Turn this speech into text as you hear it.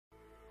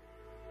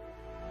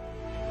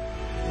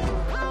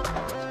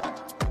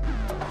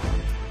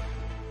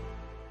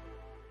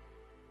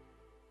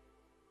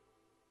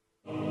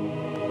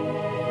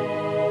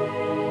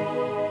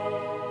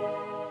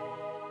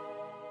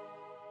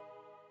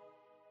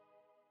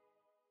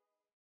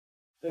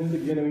Thanks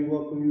again, and we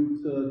welcome you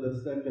to the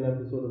second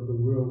episode of The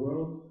Real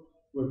World.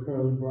 We're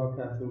currently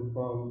broadcasting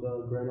from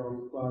the Grand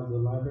Army Plaza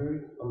Library.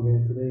 I'm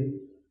here today.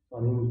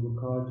 My name is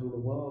Ricard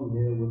Noel. I'm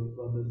here with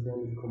Brother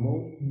Sandy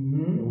Comeau,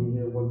 and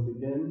we're here once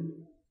again.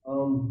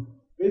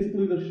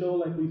 Basically, the show,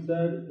 like we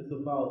said, is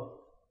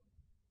about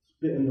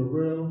spitting the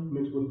real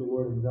mixed with the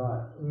Word of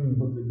God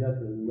put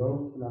together,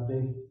 And I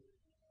think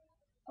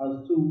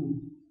us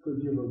two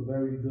could give a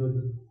very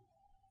good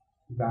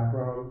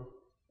background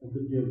and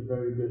could give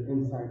very good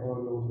insight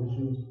on those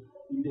issues.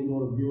 We thank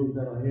all the viewers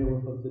that are here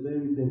with us today.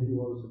 We thank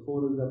you all the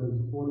supporters that have been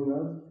supporting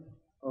us.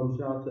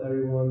 Shout out to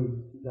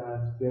everyone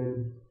that's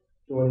been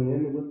joining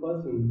in with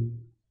us, and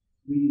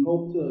we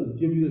hope to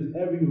give you this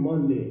every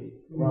Monday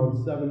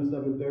around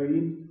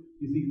 7:30.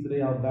 You see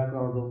today our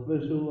background is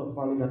official. I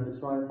finally got the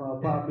tripod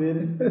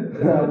popping.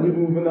 We're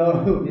moving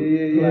up.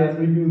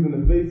 Last week we was in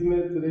the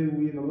basement. Today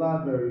we in the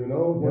library,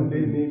 One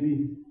day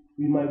maybe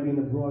we might be in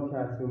the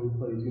broadcasting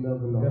place. You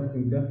never know.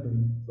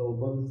 Definitely. So,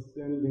 Brother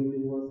Sanders, anything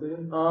you want to say?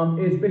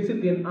 It's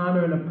basically an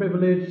honor and a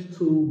privilege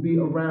to be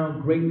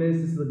around greatness.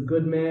 This is a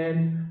good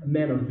man, a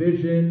man of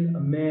vision,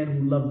 a man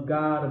who loves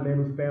God, a man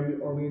who's family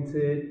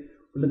oriented.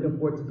 We're looking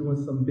forward to doing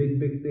some big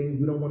things.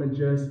 We don't want to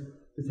just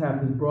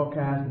have this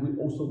broadcast. We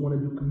also want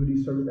to do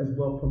community service as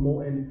well,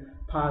 promoting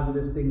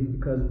positive things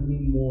because we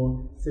need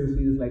more serious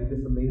leaders like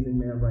this amazing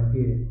man right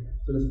here.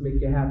 So let's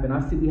make it happen. I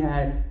see we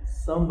had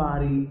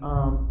somebody,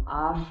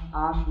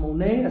 Ash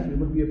Monet. That's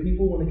one of your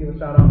people. Want to give a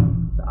shout out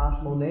to Ash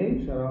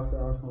Monet. Shout out to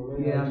Ash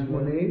Monet. Yeah, Ash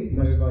Monet.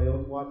 Everybody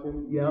else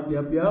watching. Yep.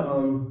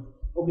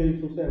 Okay,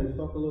 so Sam, let's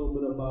talk a little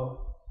bit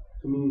about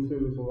community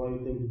service and why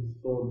you think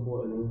it's so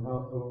important and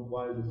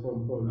why is it so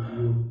important to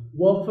you.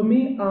 Well, for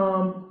me,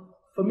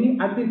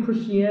 I think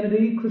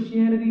Christianity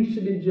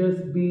shouldn't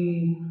just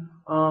be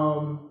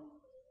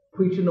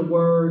preaching the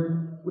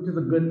word, which is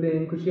a good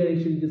thing.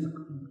 Christianity shouldn't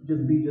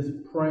just be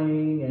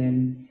praying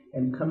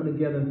and coming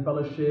together in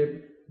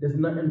fellowship. There's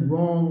nothing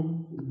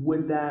wrong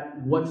with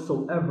that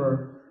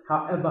whatsoever.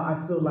 However,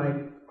 I feel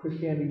like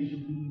Christianity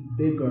should be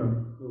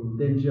bigger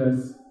than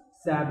just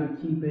Sabbath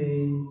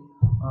keeping,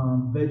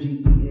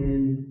 veggie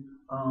eating,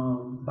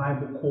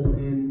 Bible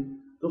quoting.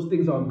 Those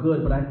things are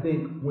good, but I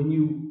think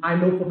I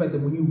know for a fact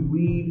that when you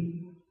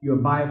read your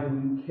Bible,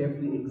 you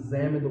carefully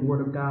examine the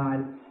Word of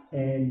God,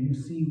 and you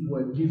see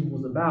what Jesus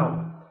was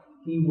about.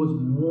 He was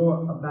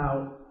more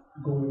about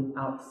going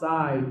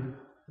outside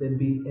than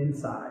being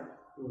inside.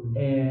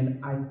 And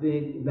I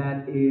think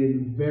that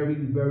is very,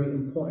 very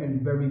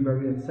important, very,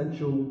 very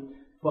essential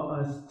for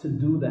us to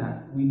do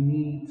that. We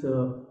need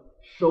to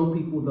show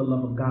people the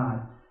love of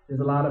God.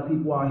 There's a lot of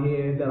people out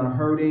here that are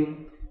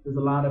hurting. There's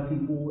a lot of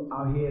people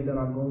out here that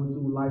are going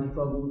through life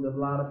struggles. There's a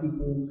lot of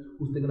people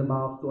who's thinking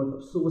about thoughts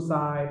of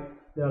suicide.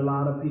 There are a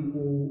lot of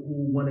people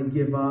who want to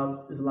give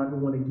up. There's a lot who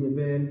want to give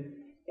in.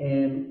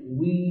 And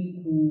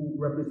we who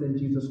represent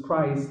Jesus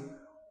Christ,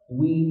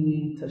 we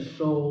need to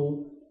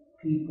show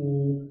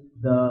people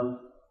the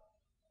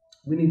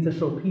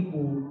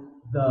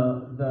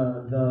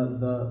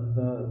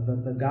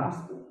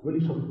gospel. Really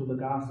show people the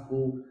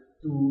gospel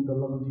through the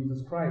love of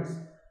Jesus Christ.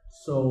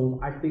 So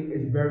I think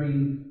it's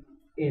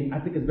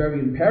very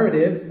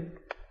imperative.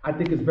 I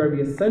think it's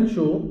very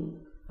essential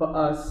for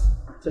us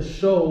to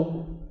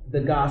show the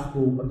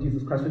gospel of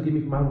Jesus Christ. Forgive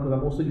me for my phone because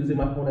I'm also using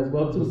my phone as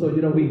well too. So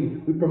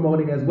we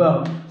promoting as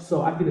well.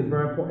 So I think it's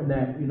very important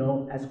that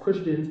as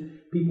Christians,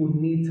 people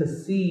need to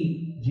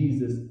see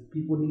Jesus.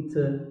 People need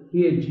to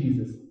hear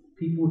Jesus.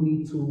 People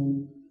need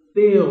to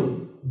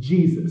feel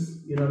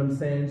Jesus. You know what I'm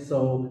saying?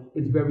 So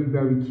it's very,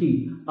 very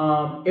key.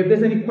 If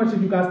there's any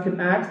questions you guys can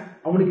ask,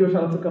 I want to give a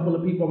shout out to a couple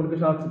of people. I want to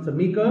give a shout out to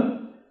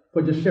Tamika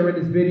for just sharing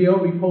this video,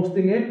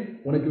 reposting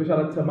it. I want to give a shout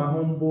out to my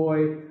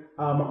homeboy,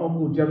 my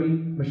uncle Jerry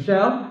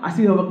Michelle. I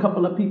see you have a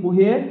couple of people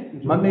here.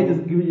 My man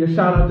just giving you a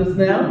shout out just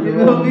now. You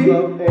know me?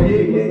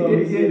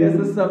 Yeah.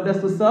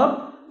 That's what's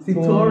up. See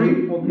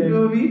Tori. Okay. You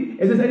know me?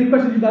 If there's any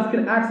questions you guys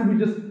can ask, we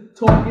just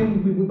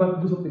talking. We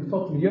about to do something.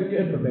 Talk to me. Your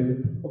input, baby.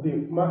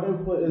 Okay, my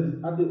input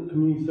is I think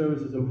community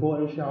service is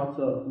important. Shout out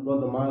to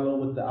Brother Milo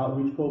with the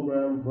outreach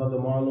program. Brother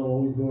Milo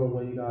always doing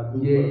what you gotta do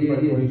for the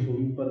Franco Haitian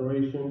Youth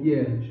Federation.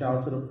 Yeah. Shout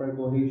out to the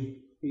Franco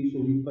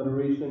Haitian Youth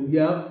Federation.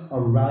 Yep.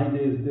 Rally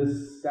Day is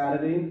this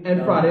Saturday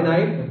and Friday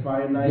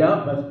night.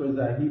 Yep. Vespers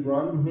at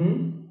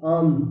Hebron.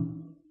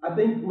 I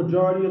think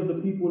majority of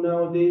the people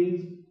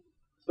nowadays,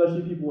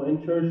 especially people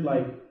in church,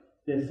 like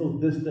they're so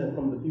distant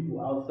from the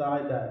people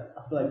outside that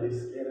I feel like they're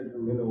scared of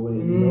them in a way.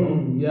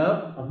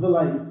 Yep. I feel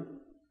like,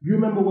 you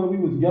remember when we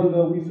was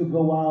younger, we used to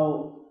go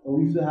out and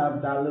we used to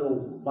have that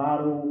little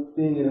bottle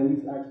thing and then we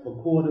used to ask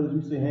for quarters, we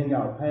used to hang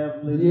out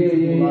pamphlets,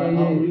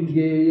 outreach.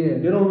 Yeah.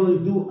 They don't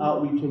really do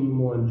outreach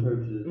anymore in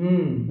churches.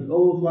 It's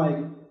almost like,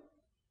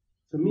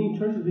 to me,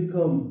 churches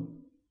become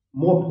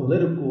more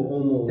political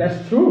almost.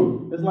 That's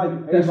true. It's like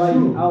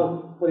everybody's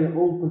out for their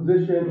own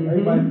position,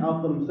 everybody's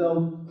out for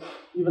themselves.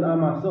 Even I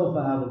myself,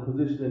 I have a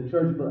position in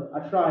church, but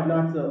I try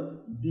not to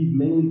be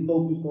mainly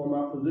focused on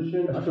my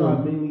position. I try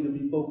mainly to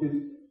be focused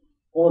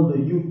on the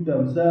youth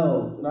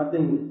themselves. And I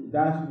think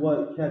that's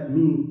what kept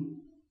me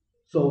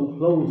so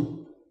close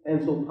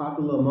and so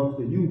popular amongst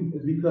the youth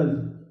is because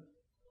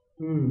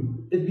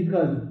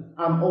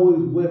I'm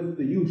always with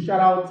the youth. Shout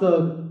out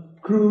to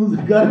Cruz,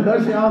 shout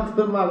out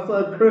to my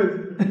son Chris.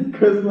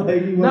 Chris,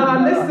 like he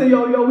listen,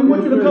 yo, we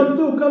want you to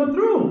come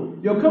through.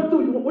 Yo, come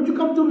through. Won't you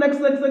come through next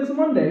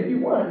Monday if you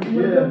want?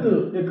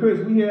 Yeah, Chris,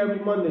 we here every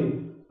Monday.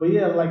 But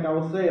yeah, like I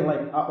was saying,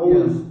 like I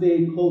always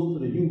stay close to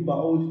the youth. I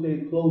always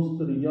stay close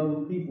to the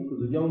young people because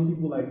the young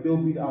people, like they'll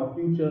be our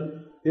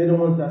future. They're the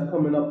ones that's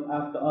coming up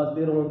after us.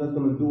 They're the ones that's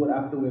gonna do it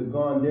after we're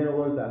gone. They're the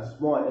ones that's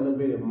smart,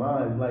 innovative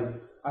minds. Like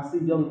I see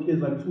young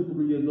kids like 2,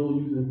 3 years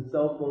old using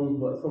cell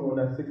phones, but someone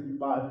that's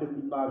 65,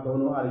 55 don't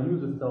know how to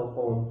use a cell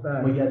phone.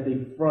 Right. But yet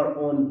they front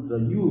on the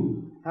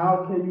youth.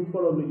 How can you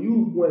front on the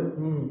youth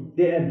when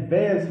they're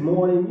advanced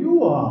more than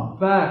you are?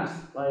 Facts.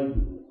 Like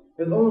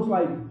it's almost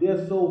like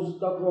they're so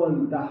stuck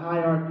on the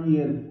hierarchy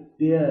and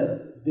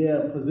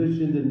their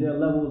positions and their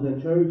levels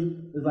in church.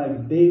 It's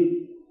like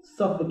they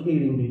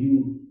suffocating the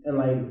youth, and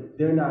like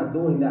they're not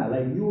doing that.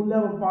 Like you'll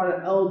never find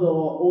an elder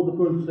or older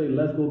person say,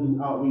 "Let's go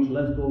do outreach.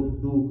 Let's go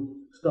do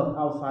stuff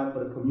outside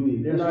for the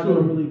community." They're not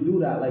going to really do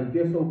that. Like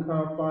they're so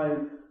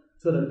confined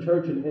to the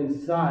church and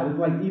inside. It's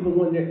like even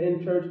when they're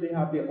in church, they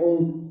have their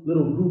own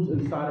little groups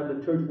inside of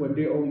the church where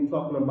they're only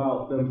talking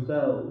about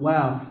themselves.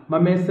 Wow. My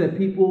man said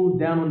people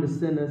down on the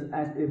sinners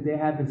as if they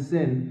haven't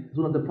sinned is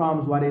one of the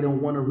problems why they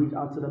don't want to reach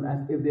out to them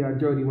as if they are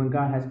dirty when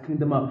God has cleaned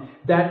them up.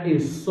 That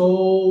is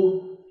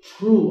so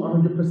true,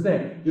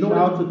 100%. You know,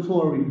 shout out to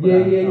Tory.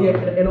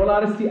 Yeah. In all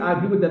honesty, I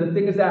agree with that. The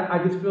thing is that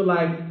I just feel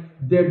like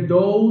they're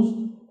those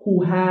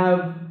who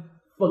have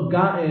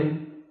forgotten,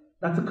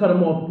 not to cut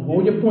them off,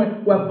 hold your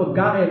point, who have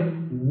forgotten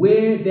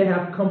where they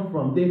have come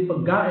from. They've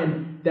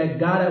forgotten that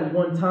God at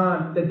one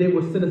time, that they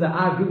were sinners. And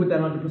I agree with that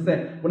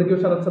 100%. When I give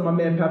a shout out to my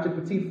man Patrick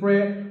Petit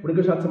Frere, when I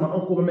give a shout out to my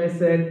uncle, my man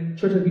said,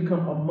 church has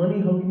become a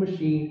money-hungry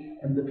machine,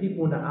 and the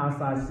people on the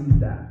outside sees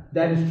that.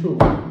 That is true.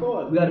 Of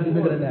course. We got to be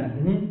bigger than that.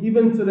 Mm-hmm.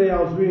 Even today,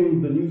 I was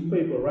reading the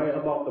newspaper, right,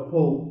 about the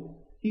Pope.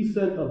 He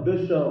sent a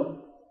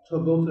bishop to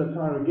go to the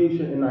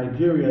congregation in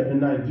Nigeria. In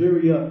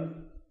Nigeria,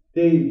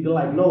 they're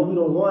like, no, we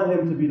don't want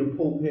him to be the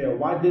Pope here.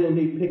 Why didn't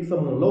they pick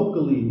someone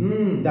locally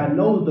that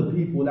knows the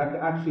people, that can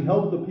actually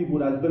help the people,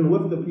 that's been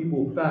with the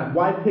people? Fact.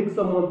 Why pick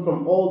someone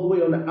from all the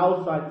way on the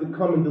outside to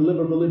come and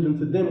deliver religion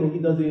to them when he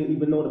doesn't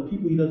even know the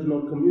people, he doesn't know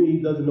the community,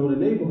 he doesn't know the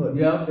neighborhood?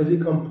 Yeah. It's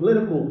become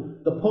political.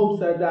 The Pope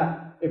said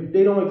that if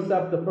they don't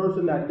accept the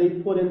person that they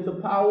put into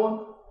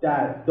power,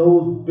 that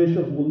those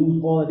bishops will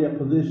lose all of their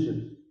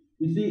positions.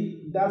 You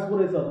see, that's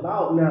what it's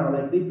about now.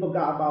 Like they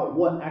forgot about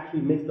what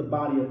actually makes the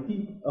body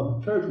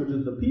of church, which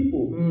is the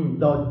people.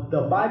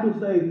 The Bible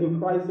says,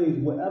 and Christ says,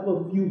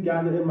 wherever few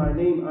gather in my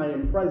name, I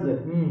am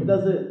present.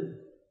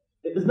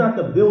 It's not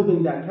the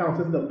building that counts,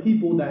 it's the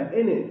people that are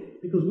in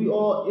it. Because we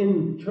all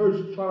in church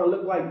trying to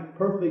look like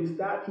perfect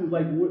statues,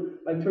 like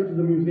church is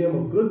a museum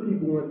of good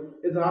people and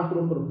it's a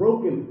hospital for the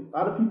broken. A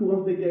lot of people,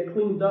 once they get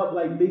cleaned up,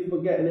 like they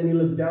forget and then they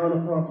look down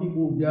upon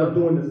people for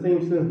doing the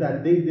same sins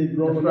that they did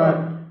growing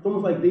up. It's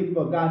almost like they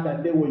forgot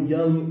that they were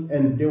young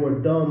and they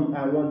were dumb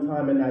at one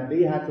time and that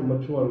they had to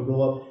mature and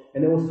grow up.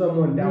 And there was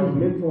someone that was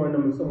mentoring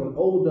them, and someone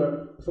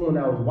older, someone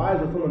that was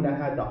wiser, someone that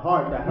had the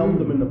heart that helped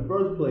them in the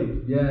first place.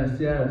 Yes.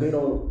 They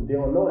don't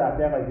know that.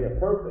 They're like, they're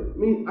perfect. I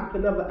mean, I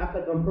can never act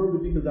like I'm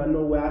perfect because I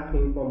know where I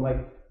came from.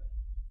 Like,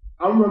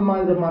 I'm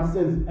reminded of my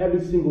sins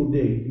every single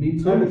day. Me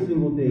too. Every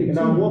single day. And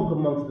I walk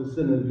amongst the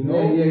sinners, you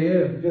know?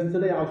 Yeah. Just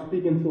today I was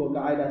speaking to a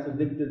guy that's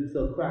addicted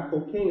to crack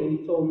cocaine, and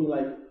he told me,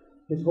 like,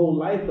 his whole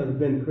life has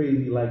been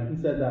crazy. Like, he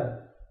said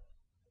that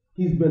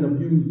he's been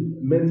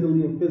abused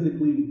mentally and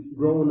physically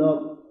growing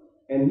up,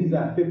 and he's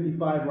at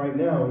 55 right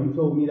now. And he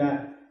told me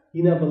that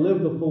he never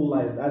lived a full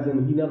life, as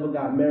in he never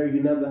got married, he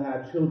never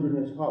had children,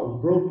 his heart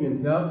was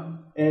broken.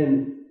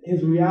 And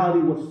his reality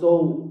was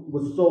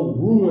so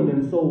ruined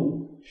and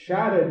so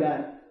shattered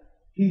that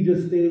he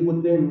just stayed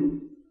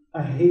within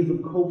a haze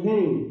of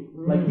cocaine.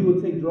 Like, he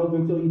would take drugs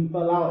until he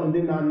fell out and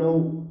did not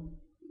know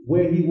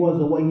where he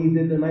was or what he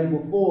did the night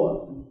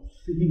before.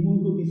 He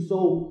would be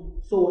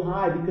so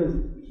high because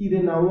he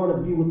did not want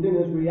to be within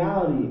his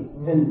reality.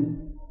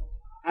 And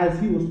as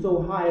he was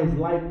so high, his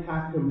life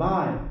passed him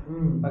by.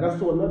 Like, I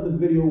saw another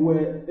video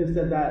where it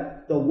said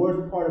that the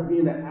worst part of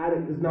being an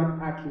addict is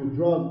not actual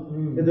drug,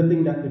 it's the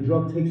thing that the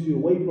drug takes you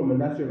away from, and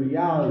that's your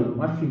reality.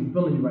 My street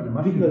feeling you right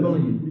now.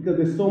 Because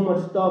there's so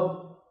much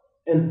stuff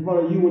in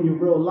front of you in your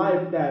real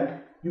life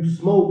that you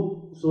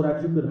smoke so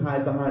that you could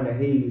hide behind a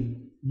haze.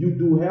 You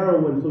do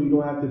heroin so you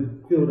don't have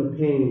to feel the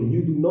pain.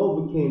 You do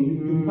Novocaine,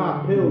 you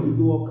pop pills, you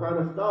do all kind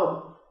of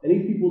stuff. And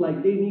these people,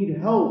 like, they need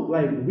help.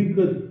 Like, we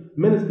could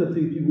minister to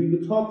these people, we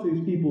could talk to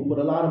these people, but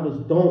a lot of us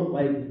don't.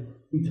 Like,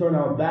 we turn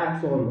our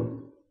backs on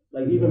them.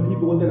 Like, even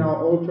people within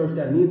our own church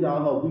that needs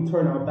our help, we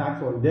turn our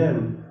backs on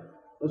them.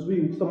 Let's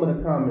read some of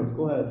the comments.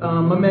 Go ahead.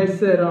 My man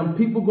said,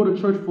 people go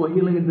to church for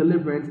healing and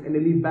deliverance, and they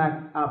leave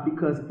back out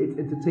because it's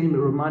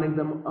entertainment, reminding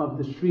them of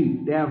the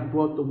street. They have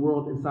brought the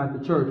world inside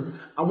the church.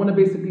 I want to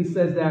basically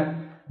says that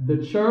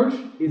the church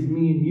is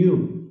me and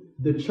you.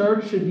 The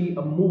church should be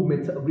a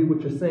movement, to agree with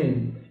what you're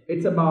saying.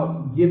 It's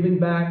about giving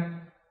back,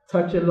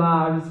 touching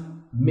lives,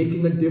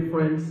 making a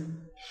difference,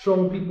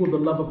 showing people the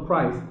love of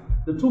Christ.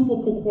 The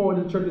twofold core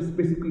in the church is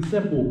basically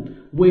simple.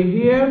 We're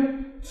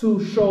here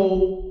to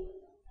show,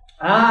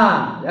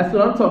 that's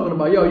what I'm talking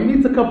about. Yo, you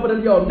need to come for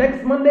them. Yo,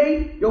 next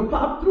Monday, yo,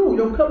 pop through.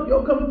 Yo, come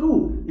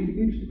through.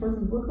 You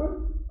person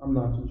Brooklyn? I'm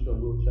not too sure.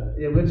 We'll check.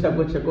 Yeah, we'll check.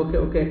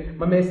 Okay.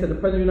 My man said the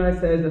President of the United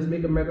States, let's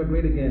make America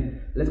great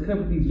again. Let's connect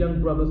with these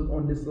young brothers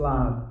on this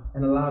live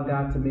and allow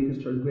God to make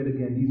his church great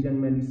again. These young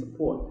men need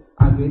support.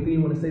 Anything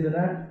you want to say to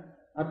that?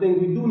 I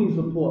think we do need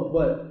support,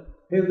 but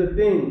here's the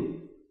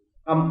thing.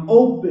 I'm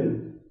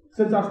open.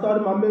 Since I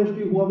started my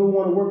ministry, whoever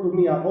want to work with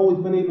me, I've always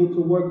been able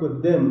to work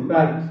with them.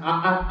 Facts. Like,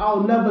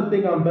 I'll never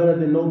think I'm better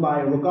than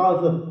nobody,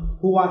 regardless of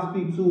who I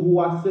speak to, who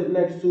I sit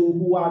next to,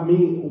 who I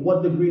meet,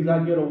 what degrees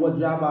I get, or what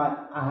job I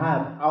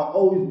have. I'll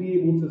always be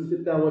able to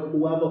sit down with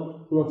whoever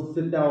wants to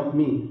sit down with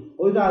me.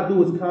 All you gotta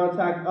do is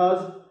contact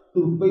us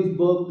through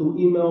Facebook, through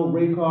email,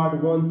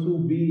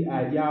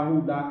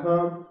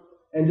 raycard12b@yahoo.com,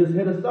 and just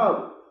hit us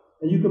up.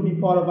 And you could be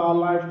part of our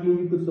live stream,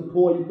 you could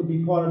support, you could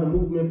be part of the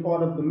movement,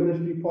 part of the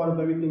ministry, part of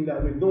everything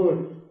that we're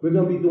doing. We're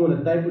going to be doing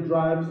a diaper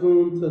drive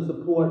soon to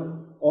support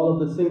all of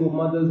the single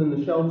mothers in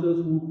the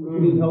shelters who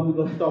need help. We're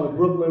going to start with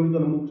Brooklyn, we're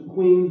going to move to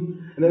Queens,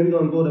 and then we're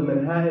going to go to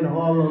Manhattan,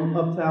 Harlem,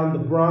 Uptown, the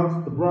Bronx.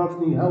 The Bronx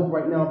need help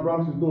right now.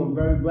 Bronx is doing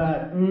very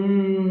bad.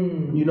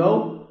 You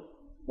know?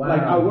 Wow.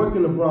 Like, I work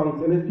in the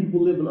Bronx, and there's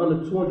people living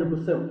under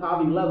 200%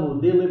 poverty level.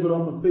 They're living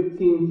off of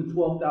 $15,000 to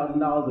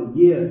 $12,000 a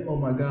year. Oh,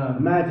 my God.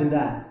 Imagine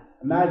that.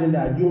 Imagine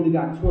that. You only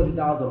got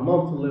 $200 a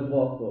month to live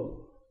off of.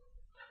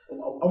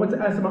 I went to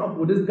ask my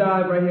uncle, this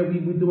guy right here,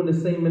 we're doing the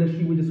same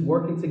ministry. We're just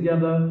working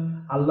together.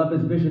 I love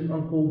his vision,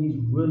 Uncle. He's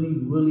really,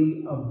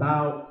 really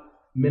about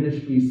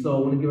ministry. So I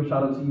want to give a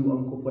shout out to you,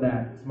 Uncle, for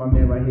that. It's my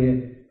man right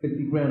here,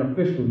 50 grand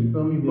official. You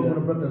feel me? Brooklyn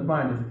to Brooklyn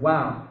finest.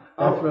 Wow.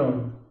 That's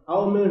real.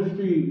 Our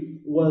ministry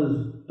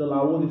was the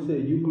Lawodi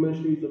said Youth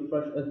Ministries of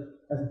Fresh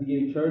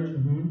SDA Church.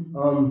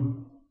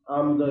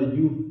 I'm the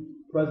youth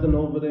president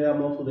over there.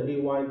 I'm also the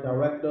AY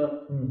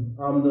director.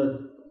 I'm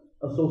the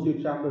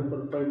associate chaplain for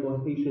the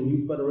Franco-Haitian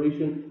Youth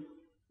Federation.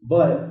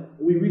 But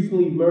we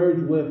recently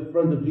merged with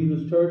Friends of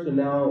Jesus Church, and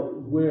now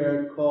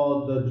we're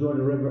called the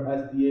Jordan River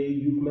SDA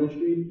Youth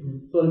Ministry.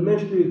 So the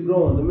ministry is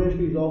growing. The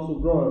ministry is also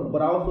growing.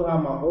 But I also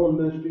have my own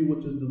ministry,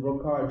 which is the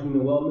Ricard G.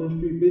 Noel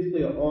Ministry,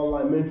 basically an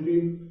online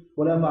ministry.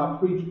 Whenever I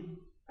preach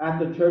at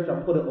the church, I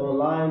put it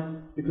online.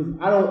 Because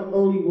I don't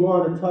only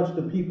want to touch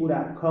the people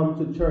that come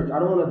to church. I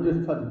don't want to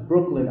just touch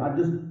Brooklyn. I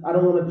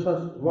don't want to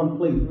touch one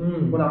place.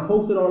 When I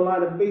post it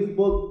online on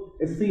Facebook,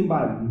 it's seen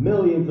by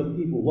millions of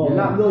people. Well,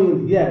 not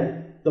millions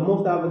yet. The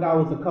most I ever got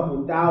was a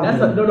couple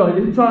thousand. No,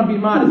 you're trying to be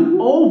modest.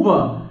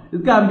 Over.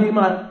 It's got to be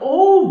modest.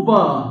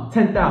 Over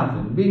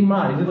 10,000. Being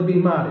modest. Just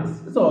being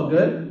modest. It's all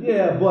good.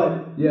 Yeah,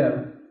 but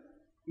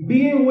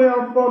being where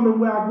I'm from and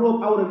where I grew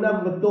up, I would have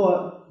never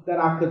thought that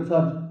I could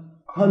touch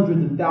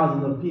hundreds and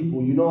thousands of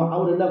people. You know, I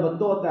would have never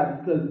thought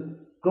that, because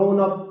growing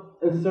up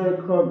in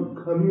certain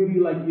community,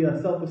 like your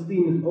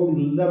self-esteem is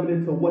only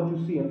limited to what you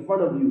see in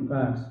front of you.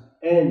 Facts.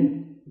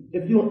 And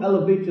if you don't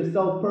elevate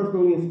yourself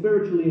personally and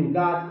spiritually, and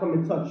God come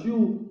and touch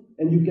you,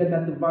 and you get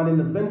that divine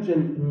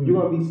intervention,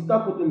 you're going to be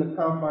stuck within the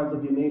confines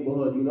of your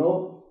neighborhood, you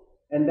know?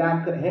 And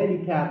that could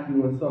handicap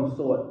you in some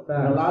sort.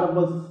 And a lot of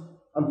us,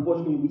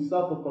 unfortunately, we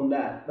suffer from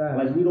that.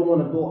 Like, we don't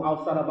want to go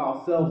outside of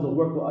ourselves or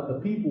work with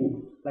other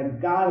people.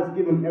 Like, God has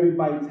given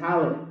everybody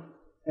talent.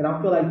 And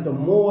I feel like the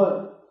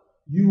more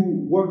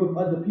you work with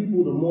other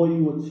people, the more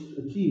you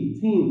achieve.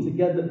 Team,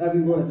 together,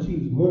 everyone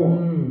achieves more.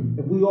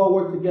 If we all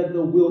work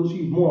together, we'll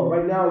achieve more.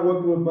 Right now, I'm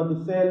working with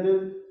Brother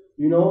Sanders.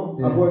 You know,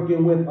 I'm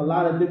working with a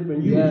lot of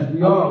different youth.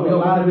 We are. A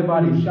lot of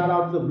different youth. Shout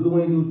out to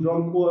Blue Angels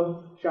Drum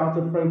Corps. Shout out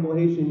to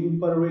Franco-Haitian Youth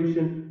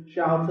Federation.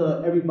 Shout out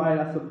to everybody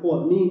that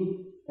support me.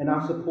 And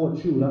I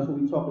support you. That's what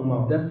we're talking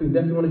about.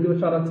 Definitely want to give a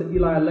shout out to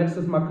Eli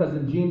Alexis, my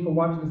cousin Gene, for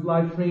watching this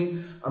live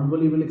stream. I'm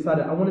really, really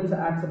excited. I wanted to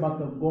ask about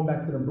going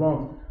back to the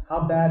Bronx.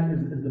 How bad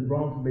is the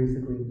Bronx,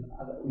 basically?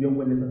 Your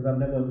witness, I've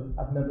never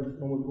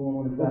known what's going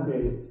on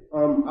exactly.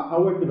 Okay. I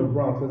work in the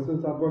Bronx, and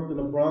since I've worked in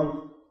the Bronx,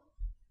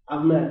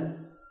 I've met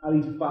at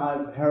least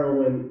 5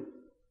 heroin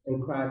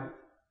and crack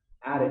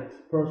addicts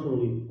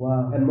personally.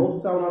 Wow. And most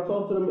of the time when I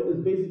talk to them,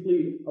 it's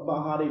basically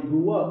about how they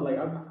grew up. Like,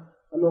 I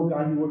know a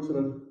guy who lives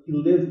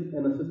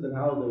in assisted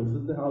housing.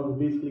 Assisted housing is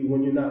basically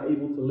when you're not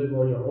able to live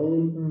on your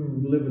own.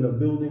 You live in a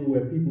building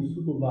where people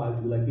supervise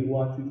you, like they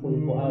watch you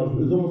 24 hours.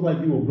 It's almost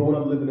like you were grown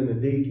up living in a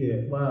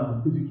daycare.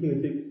 Wow. Because you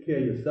can't take care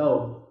of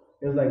yourself.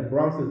 And it's like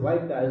Bronx is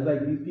like that. It's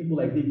like these people,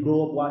 like, they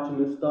grow up watching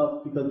this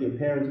stuff because their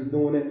parents are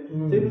doing it.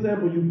 Say, for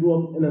example, you grew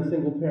up in a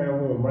single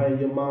parent home, right?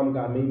 Your mom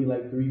got maybe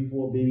like 3,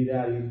 4 baby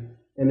daddies,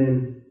 and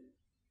then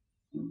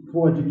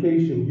for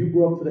education, you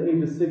grew up to the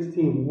age of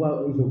 16.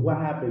 What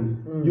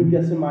happens? You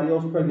get somebody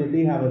else pregnant,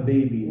 they have a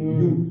baby.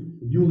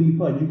 You leave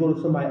her, you go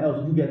to somebody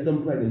else, you get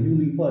them pregnant. You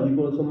leave her, you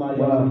go to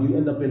somebody else, and you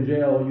end up in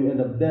jail or you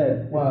end up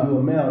dead. If you're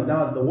a male.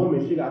 Now the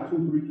woman, she got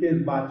 2, 3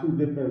 kids by 2,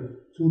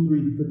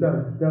 3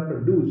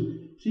 different dudes.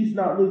 she's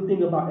not really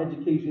thinking about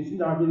education. She's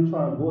not really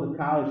trying to go to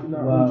college. She's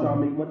not really trying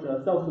to make much of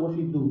herself. So what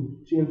she do?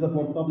 She ends up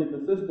on public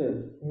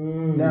assistance.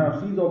 Now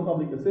she's on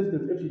public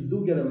assistance. If she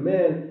do get a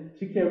man,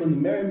 she can't really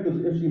marry him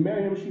because if she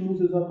marry him, she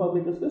loses her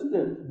public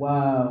assistance.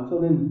 Wow.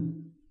 So then,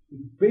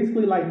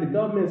 basically, like the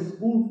government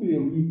spoon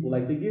feeding people.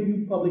 Like they give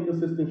you public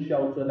assistance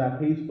shelter that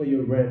pays for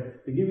your rent.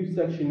 They give you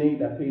Section 8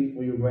 that pays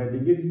for your rent. They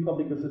give you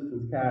public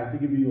assistance cash. They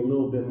give you a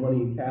little bit of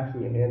money in cash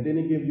in your hand. Then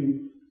they give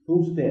you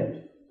food stamps.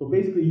 So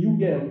basically, you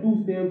getting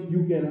food stamps,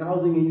 you getting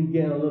housing, and you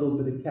getting a little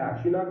bit of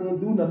cash. You're not going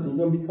to do nothing. You're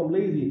going to become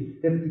lazy.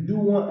 If you do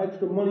want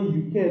extra money,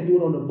 you can't do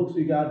it on the books, so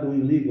you got to do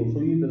illegal. So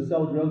you either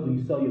sell drugs or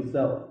you sell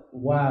yourself.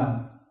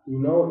 Wow. You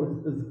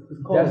know,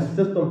 it's called a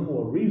system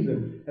for a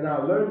reason. And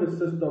I learned the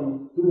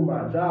system through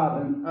my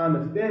job, and I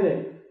understand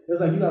it.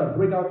 It's like you got to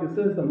break out your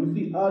system. You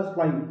see us,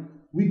 like,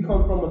 we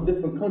come from a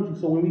different country.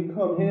 So when we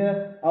come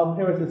here, our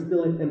parents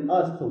instill it in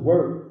us to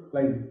work.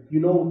 Like, you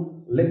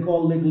know,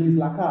 l'école, l'église,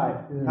 la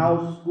caille.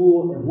 House,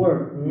 school, and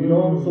work. You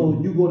know,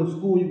 so you go to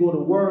school, you go to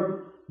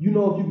work. You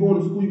know, if you're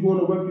going to school, you're going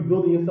to work, you're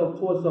building yourself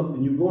towards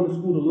something. You're going to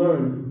school to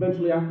learn.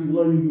 Eventually, after you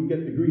learn, you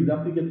get degrees.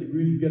 After you get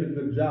degrees, you get a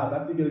good job.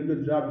 After you get a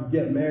good job, you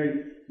get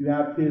married. You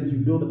have kids, you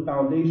build a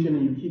foundation,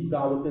 and you keep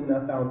God within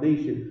that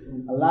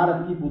foundation. A lot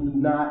of people do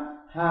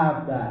not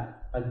have that.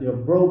 Like, they're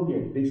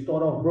broken. They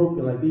start off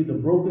broken. Like, they're either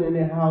broken in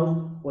their house,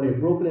 or they're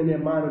broken in their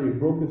mind, or they're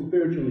broken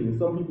spiritually. And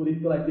some people, they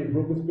feel like they're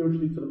broken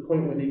spiritually to the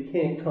point where they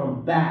can't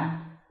come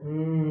back.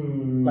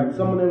 Like,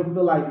 some of them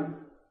feel like,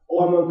 oh,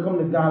 I'm going to come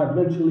to God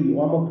eventually,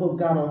 or I'm going to put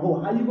God on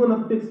hold. How you going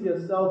to fix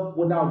yourself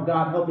without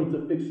God helping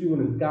to fix you,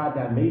 and it's God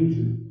that made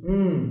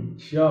you?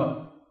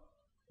 Sure.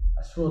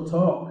 That's real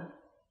talk.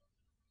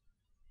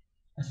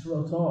 That's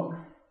real talk.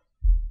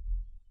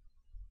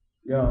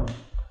 Yo,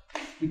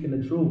 speaking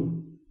the truth.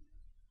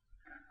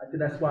 I know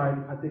that's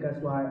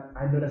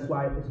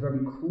why it's very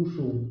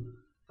crucial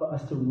for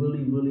us to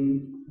really,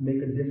 really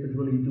make a difference,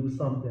 really do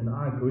something.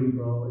 I agree,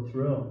 bro. It's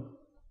real.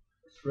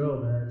 It's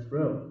real, man. It's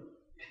real.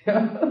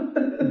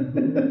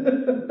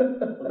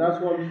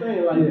 That's what I'm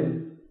saying. Like,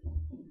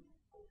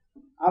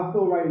 I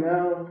feel right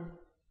now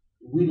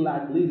we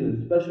lack leaders,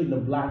 especially in the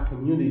black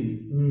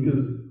community,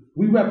 because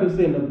we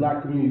represent the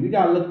black community. We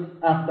gotta look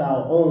after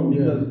our own,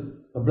 because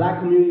the black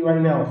community right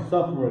now is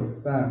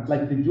suffering. Facts.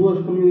 Like the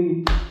Jewish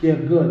community, they're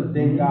good.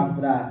 Thank God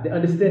for that. They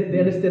understand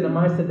the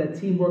mindset that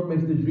teamwork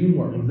makes the dream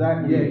work.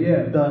 Exactly.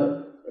 Yeah.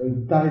 The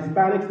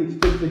Hispanics, they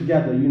stick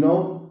together, you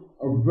know?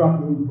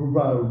 Regardless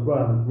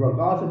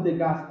if they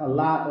got a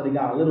lot or they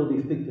got a little,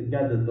 they stick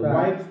together. The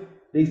whites,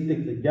 they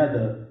stick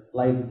together.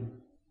 Like,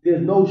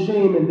 there's no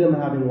shame in them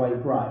having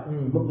white pride.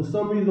 But for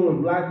some reason,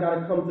 when blacks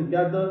gotta come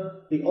together,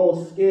 they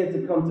all scared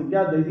to come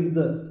together. It's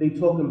either they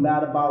talking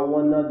bad about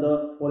one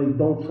another, or they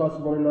don't trust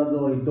one another,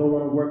 or they don't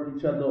want to work with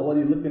each other, or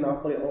they're looking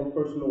out for their own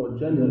personal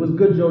agenda. What's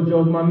good,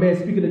 JoJo? My man,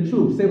 speaking the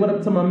truth. Say what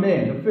up to my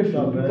man,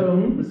 official.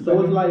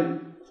 So it's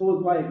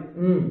like,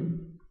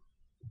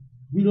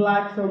 we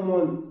lack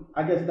someone,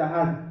 I guess, that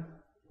has,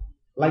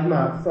 like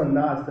my son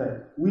Nas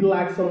said, we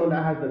lack someone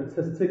that has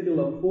the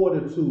testicular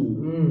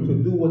fortitude to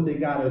do what they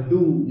gotta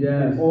do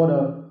in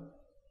order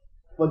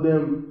for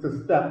them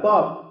to step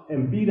up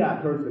and be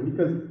that person.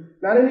 Because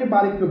not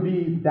anybody could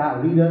be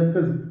that leader.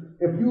 Because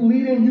if you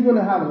leading, you're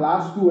gonna have a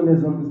lot of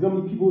schoolism. There's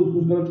gonna be people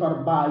who's gonna try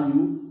to buy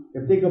you.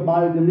 If they can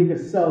buy you, then they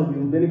can sell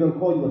you. Then they're gonna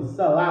call you a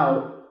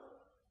sellout.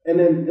 And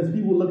then there's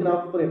people looking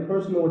out for their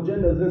personal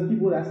agendas. There's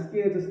people that are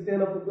scared to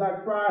stand up for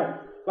black pride.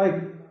 Like,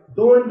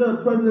 during the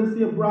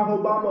presidency of Barack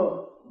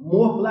Obama,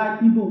 more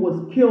black people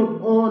was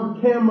killed on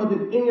camera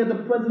than any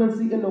other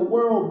presidency in the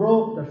world,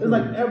 bro. It's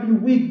like every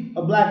week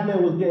a black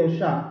man was getting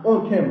shot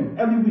on camera.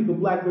 Every week a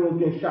black man was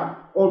getting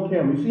shot on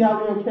camera. You see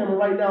how we're on camera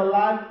right now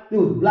live? There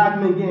was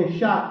black men getting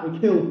shot and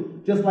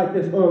killed just like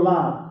this on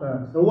live.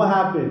 And what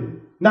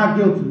happened? Not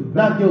guilty,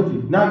 not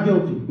guilty, not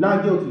guilty,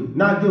 not guilty,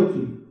 not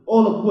guilty.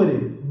 All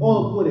acquitted,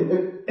 all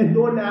acquitted. And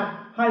during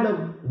that height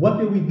of what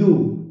did we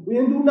do? We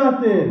didn't do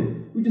nothing.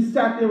 We just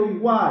sat there and we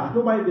watched.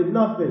 Nobody did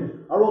nothing.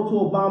 I wrote to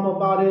Obama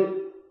about it.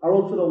 I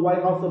wrote to the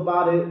White House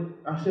about it.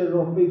 I shared it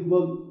on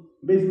Facebook.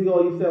 Basically,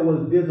 all he said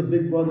was, there's a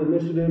Big Brother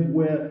initiative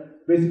where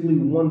basically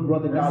one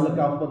brother got to look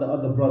out for the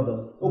other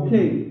brother.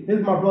 Okay,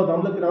 here's my brother.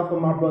 I'm looking out for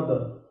my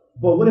brother.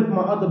 But what if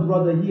my other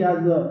brother, he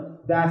has a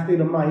bad state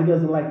of mind. He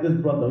doesn't like this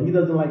brother. He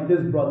doesn't like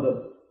this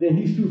brother. Then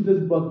he shoots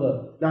this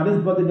brother. Now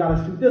this brother got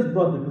to shoot this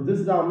brother, because this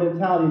is our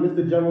mentality and this is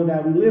the general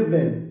that we live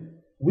in.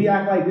 We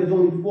act like there's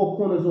only four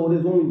corners or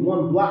there's only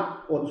one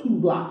block or two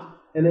blocks.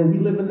 And then we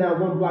live in that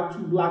one block,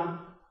 two block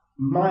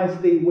mind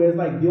state where it's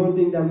like the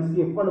only thing that we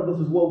see in front of us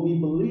is what we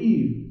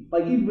believe.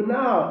 Like even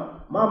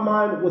now, my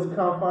mind was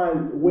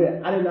confined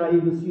where I did not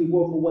even see the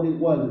world for what it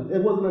was.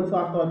 It wasn't until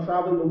I started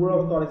traveling the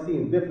world, started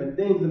seeing different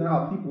things and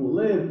how people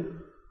live,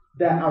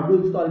 that I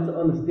really started to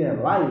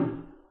understand life.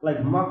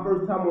 Like my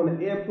first time on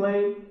the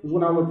airplane was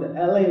when I went to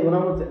LA. When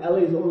I went to LA,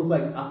 it's almost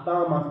like I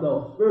found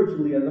myself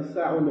spiritually as I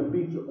sat on the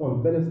beach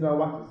on Venice and I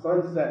watched the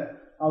sunset.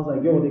 I was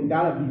like, yo, they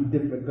gotta be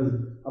different, because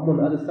I'm on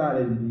the other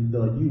side of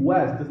the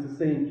U.S. Just the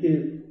same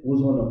kid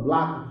was on the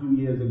block a few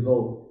years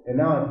ago. And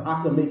now if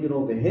I can make it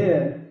over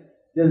here,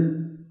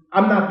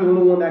 I'm not the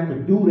only one that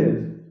could do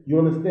this. You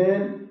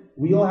understand?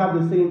 We all have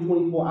the same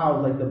 24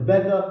 hours. Like the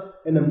beggar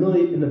and the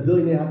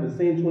billionaire have the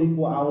same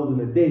 24 hours in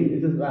a day.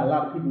 It's just that a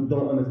lot of people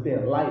don't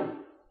understand life.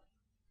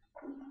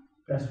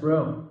 That's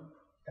real.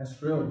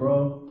 That's real,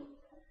 bro.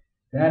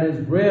 That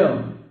is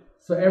real.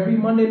 So every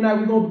Monday night,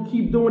 we're going to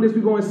keep doing this.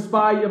 We're going to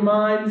inspire your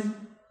minds.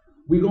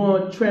 We're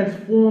going to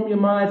transform your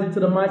minds into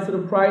the mindset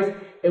of Christ.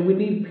 And we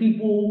need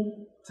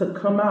people to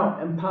come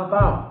out and pop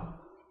out.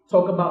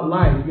 Talk about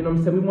life. You know what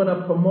I'm saying? We want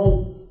to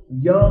promote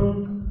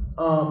young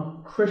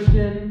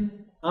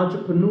Christian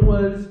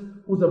entrepreneurs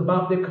who's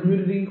about their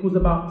community, who's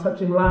about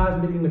touching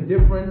lives, making a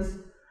difference.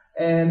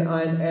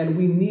 And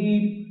we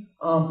need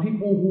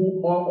people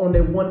who are on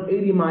their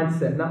 180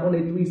 mindset, not on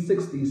their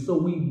 360. So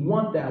we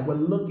want that. We're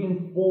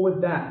looking forward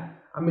to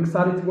that. I'm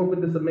excited to work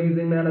with this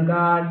amazing man of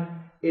God.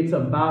 It's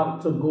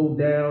about to go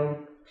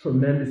down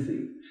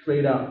tremendously,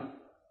 straight up.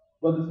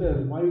 Brother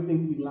says, why do you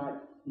think we lack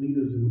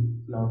leaders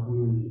in our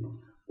community?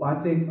 Well,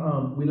 I think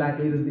we lack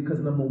leaders because,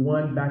 number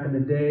one, back in the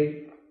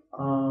day,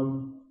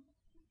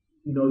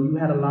 you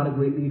had a lot of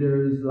great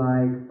leaders,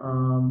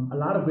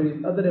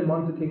 other than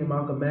Martin Luther King and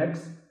Malcolm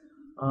X,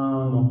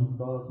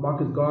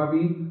 Marcus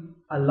Garvey.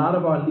 A lot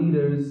of our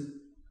leaders,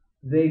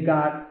 they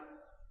got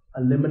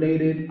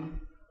eliminated,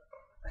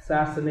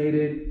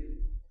 assassinated.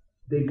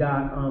 They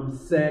got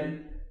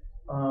sent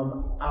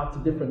out to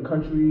different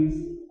countries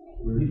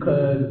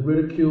because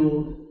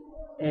ridiculed,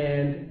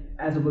 and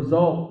as a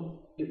result,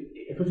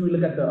 if we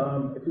look at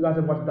if you guys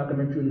have watched the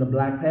documentary on the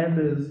Black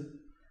Panthers,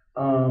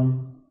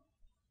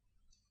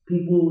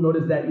 people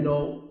noticed that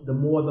the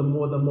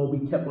more we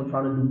kept on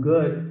trying to do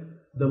good,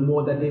 the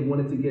more that they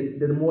wanted to get,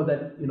 the more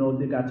that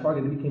they got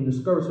targeted, they became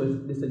discouraged. So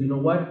they said, you know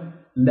what?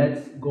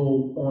 Let's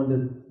go on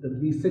the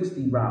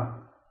 360 route.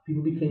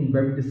 People became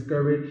very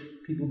discouraged.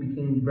 People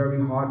became very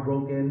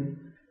heartbroken,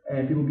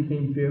 and people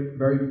became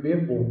very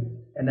fearful.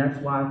 And that's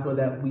why I feel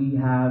that we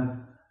have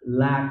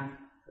lacked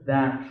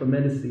that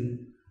tremendously.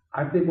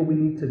 I think what we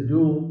need to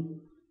do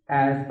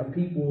as a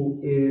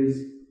people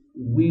is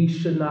we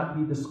should not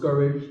be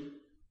discouraged.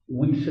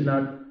 We should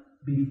not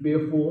be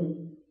fearful.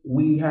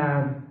 We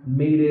have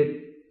made it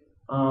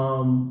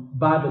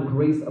by the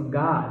grace of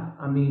God.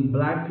 I mean,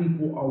 Black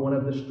people are one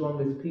of the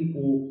strongest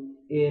people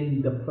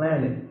in the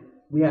planet.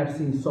 We have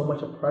seen so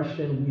much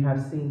oppression. We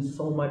have seen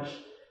so much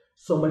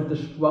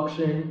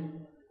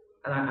destruction.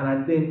 And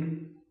I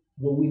think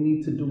what we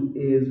need to do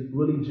is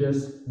really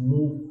just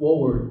move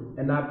forward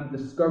and not be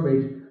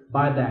discouraged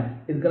by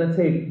that. It's going to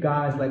take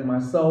guys like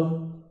myself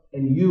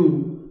and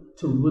you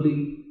to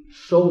really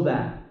show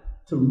that,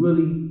 to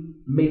really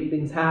make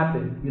things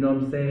happen. You know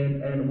what I'm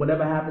saying? And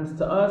whatever happens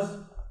to us,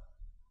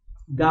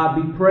 God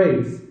be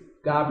praised.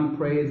 God be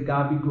praised.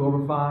 God be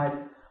glorified.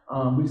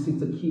 We just need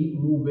to keep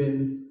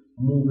moving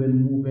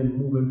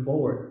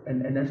forward.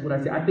 And that's what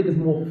I say. I think it's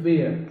more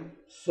fair.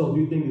 So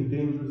do you think it's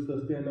dangerous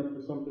to stand up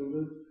for something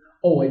good?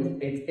 Oh,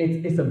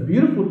 it's a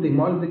beautiful thing.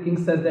 Martin Luther King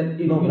said that.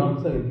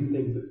 I'm saying, do you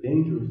think it's a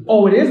dangerous thing?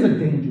 Oh, it is a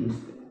dangerous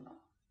thing.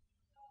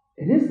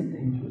 It is a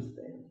dangerous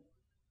thing.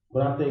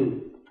 But I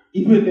think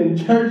even in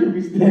church, if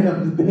we stand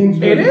up, it's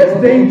dangerous. It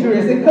is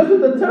dangerous because of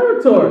the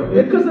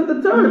territory. Because of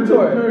the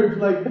territory.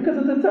 Because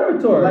of the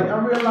territory. Like,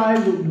 I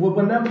realize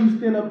whenever you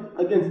stand up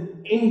against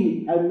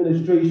any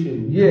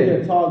administration, you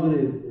get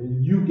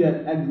targeted, you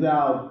get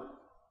exiled,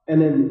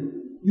 and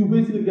then you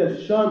basically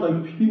get shunned.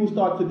 Like, people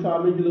start to try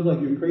to make you look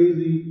like you're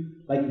crazy,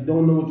 like you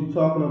don't know what you're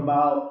talking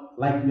about,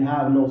 like you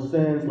have no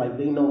sense, like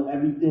they know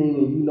everything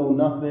and you know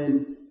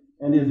nothing.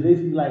 And it's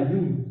basically like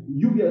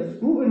you get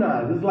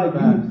scrutinized. It's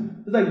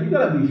like you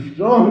gotta be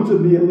strong to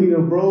be a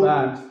leader, bro.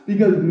 Facts.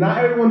 Because not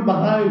everyone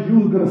behind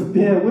you is gonna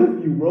stand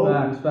with you, bro.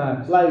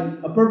 Facts. Like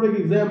a perfect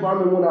example, I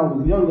remember when I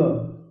was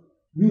younger,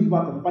 we was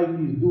about to fight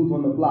these dudes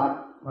on the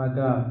block. My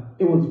God.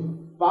 It was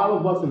 5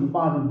 of us and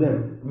 5 of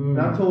them.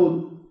 And I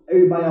told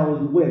everybody I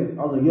was with,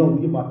 I was like, yo,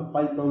 we about to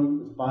fight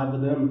them. It's 5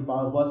 of them,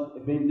 5 of us.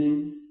 If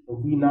anything, if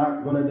we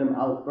knock one of them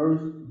out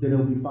first, then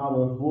it'll be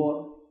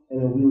 5-on-4,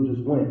 and then we'll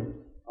just win.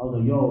 I was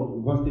like,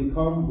 yo, once they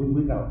come,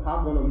 we gotta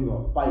pop on them, we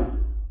gonna fight.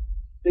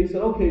 They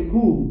said, okay,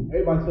 cool.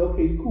 Everybody said,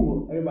 okay,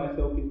 cool. Everybody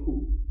said, okay,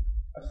 cool.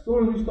 As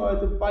soon as we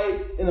started to fight,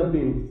 it ended up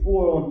being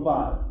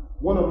 4-on-5.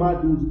 One of my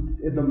dudes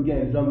ended up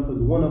getting jumped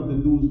because one of the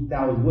dudes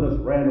that was with us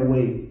ran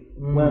away.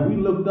 When we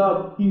looked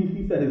up,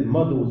 he said his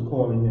mother was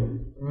calling him.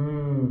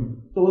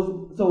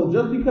 So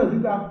just because you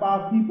got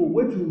 5 people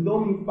with you,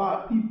 don't mean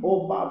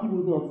all 5 people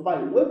is gonna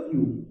fight with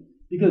you.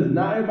 Because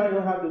not everybody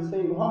gonna have the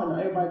same heart. Not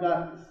everybody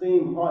got the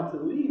same heart to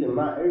lead, and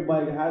not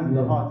everybody has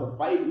the heart to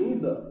fight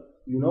either.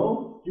 You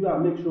know, you gotta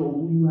make sure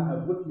who you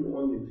have with you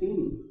on your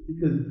team,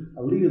 because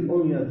a leader is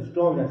only as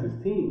strong as his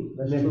team.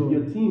 That's and true. If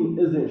your team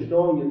isn't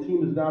strong, your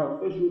team is not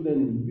official,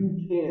 then you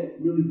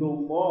can't really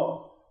go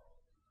far.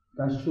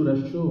 That's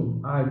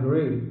true. I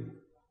agree,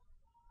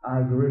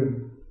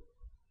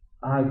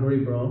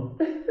 bro.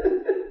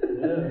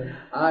 Yeah.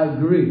 I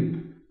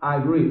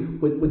agree.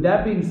 With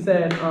that being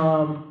said,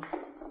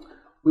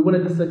 we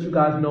wanted to let you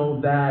guys know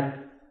that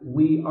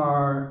we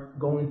are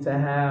going to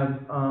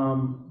have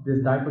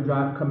this diaper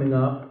drive coming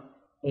up,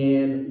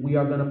 and we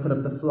are going to put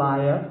up the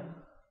flyer.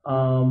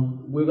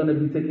 We're going to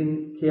be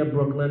taking care of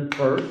Brooklyn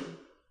first,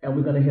 and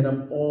we're going to hit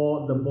up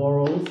all the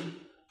boroughs.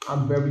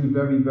 I'm very,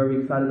 very,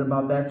 very excited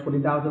about that.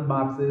 20,000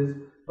 boxes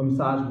from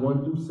size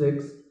 1 through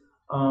 6.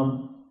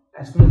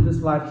 As soon as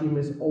this live stream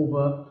is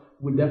over,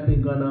 we're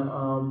definitely going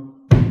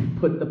to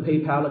put the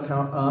PayPal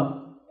account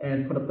up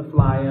and put up the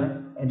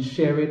flyer and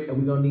share it. And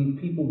we're going to need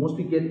people. Once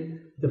we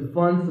get the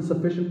funds, the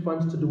sufficient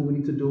funds to do what we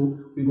need to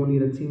do, we're going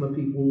to need a team of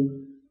people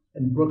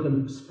in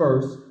Brooklyn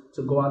first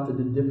to go out to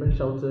the different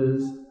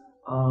shelters.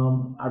 I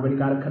already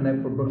got to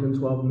connect for Brooklyn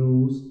 12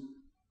 News.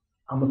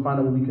 I'm going to find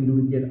out what we can do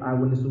to get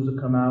Eyewitness News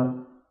to come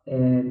out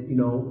and,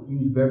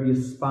 use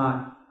various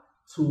spots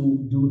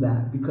to do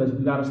that, because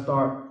we got to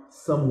start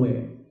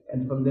somewhere.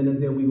 And from then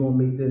and there, we're going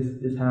to make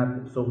this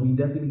happen. So we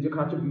definitely need your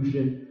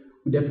contribution.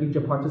 We definitely need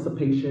your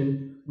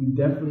participation. We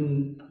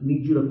definitely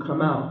need you to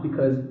come out,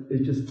 because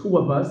it's just 2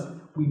 of us.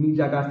 We need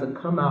y'all guys to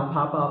come out,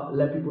 pop out,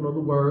 let people know the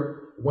word.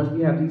 Once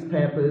we have these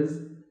Pampers,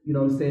 we're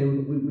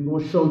going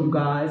to show you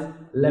guys,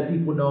 let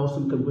people know, so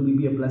we can really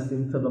be a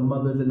blessing to the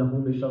mothers in the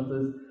homeless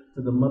shelters,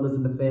 to the mothers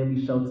in the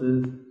family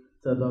shelters,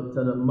 to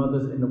the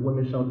mothers in the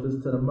women's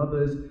shelters, to the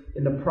mothers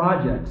in the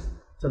projects,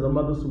 to the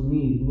mothers who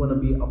need. We want to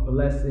be a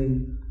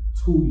blessing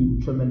to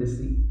you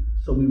tremendously.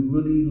 So we're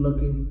really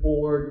looking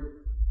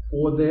forward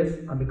for this.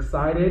 I'm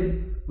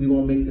excited. We're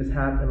going to make this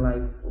happen,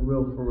 for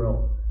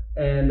real.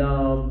 And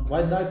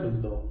why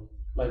diapers though?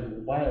 Why did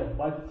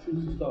you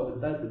choose to start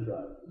with diaper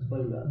drive?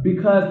 Explain that.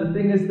 Because the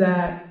thing is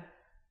that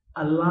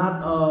a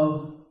lot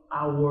of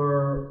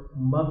our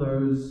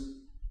mothers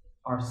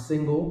are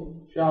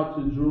single. Shout out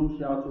to Drew,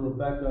 shout out to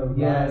Rebecca.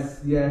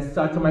 Yes.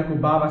 Shout out to Michael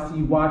Bob. I see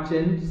you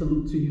watching.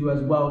 Salute to you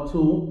as well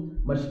too.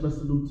 Much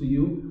salute to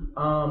you.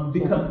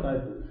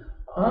 Because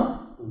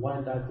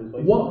why diapers?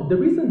 Well, the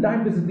reason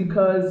diapers is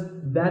because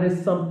that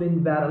is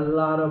something that a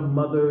lot of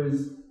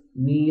mothers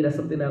need. That's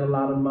something that a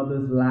lot of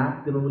mothers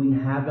lack. They don't really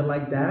have it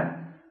like that,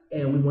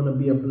 and we want to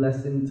be a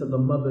blessing to the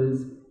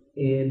mothers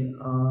in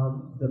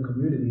the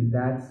community.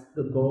 That's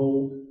the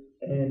goal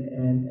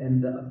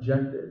and the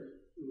objective.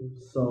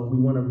 So we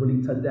want to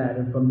really touch that,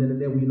 and from then and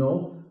there, we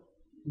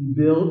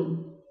build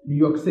New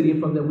York City, and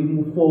from there we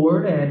move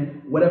forward.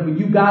 And whatever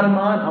you got in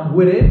mind, I'm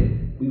with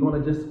it. We're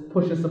gonna just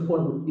push and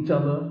support each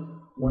other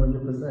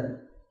 100%.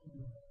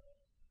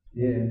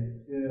 Yeah.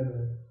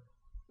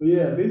 But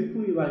yeah,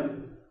 basically,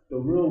 the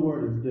real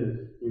word is this,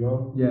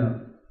 Yeah.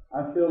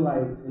 I feel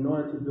like in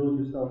order to build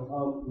yourself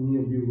up, you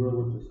need to be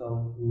real with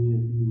yourself. You need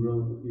to be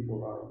real with the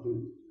people around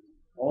you.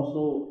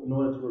 Also, in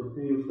order to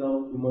repair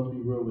yourself, you must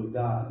be real with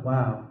God.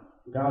 Wow.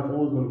 God's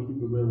always going to keep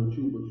it real with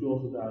you, but you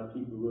also got to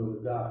keep it real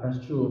with God.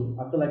 That's true.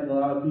 I feel like a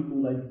lot of people,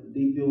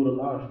 they deal with a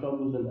lot of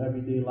struggles in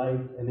everyday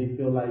life, and they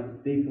feel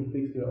like they can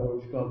fix their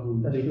own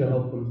struggles. They can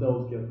help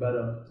themselves get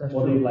better. That's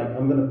or true. they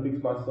I'm going to fix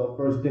myself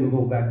first, then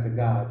go back to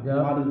God.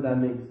 Yep. How does that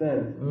make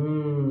sense?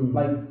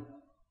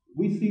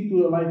 We see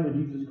through the life of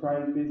Jesus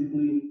Christ,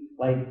 basically,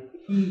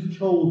 he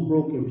chose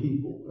broken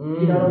people.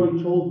 He not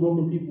only chose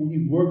broken people,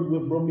 he worked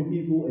with broken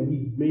people, and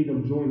he made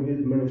them join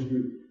his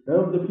ministry. None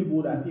of the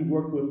people that he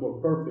worked with were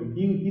perfect.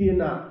 He did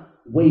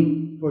not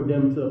wait for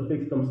them to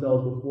fix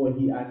themselves before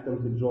he asked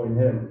them to join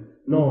him.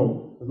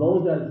 No, as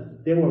long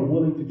as they were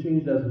willing to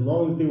change, as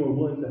long as they were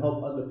willing to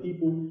help other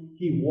people,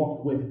 he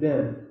walked with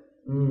them.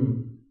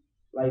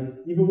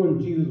 Even when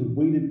Jesus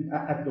waited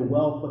at the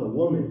well for the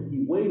woman,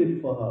 he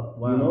waited for her.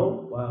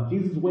 Wow. Wow.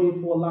 Jesus is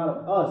waiting for a lot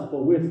of us,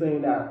 but we're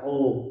saying that,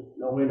 no,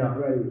 we're not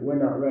ready.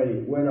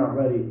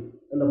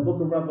 In the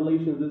book of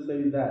Revelations, it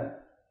says that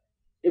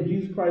if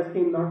Jesus Christ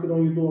came knocking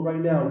on your door right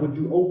now, would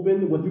you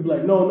open? Would you be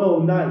like, no,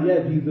 not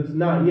yet, Jesus,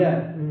 not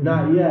yet,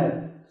 not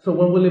yet? So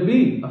when will it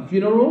be? A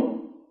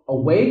funeral? A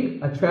wake?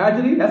 A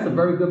tragedy? That's a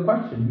very good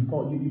question. You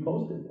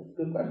posted. That's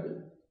a good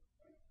question.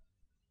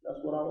 That's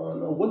what I want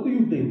to know. What do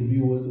you think,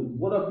 viewers?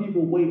 What are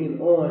people waiting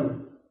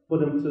on for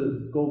them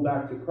to go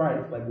back to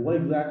Christ? What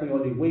exactly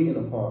are they waiting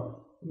upon?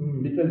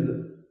 Because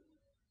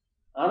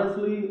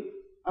honestly,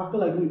 I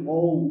feel like we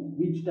all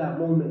reach that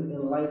moment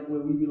in life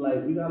where we be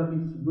like, we gotta be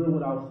real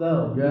with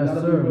ourselves. Yes, we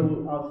gotta sir. be real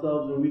with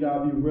ourselves, and we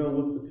gotta be real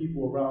with the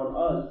people around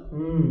us.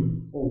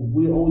 Or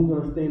we're always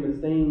gonna stay in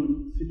the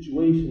same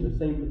situation, the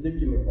same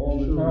predicament all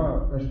the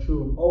time. That's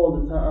true.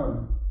 All the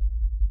time.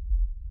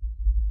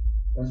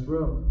 That's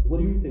real. What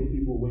do you think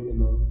people are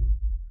waiting on?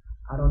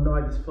 I don't know.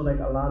 I just feel like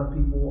a lot of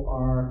people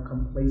are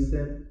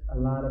complacent. A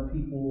lot of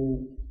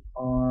people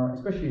are,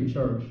 especially in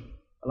church,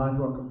 a lot of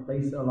people are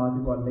complacent. A lot of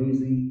people are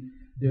lazy.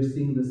 They're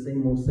seeing the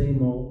same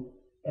old.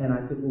 And I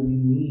think what we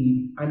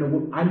need, I know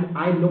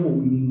what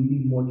we need. We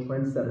need more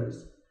trendsetters.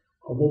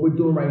 What we're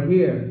doing right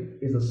here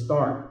is a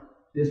start.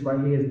 This right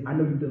here is, I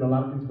know you've done a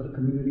lot of things for the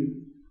community.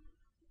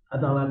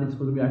 I've done a lot of things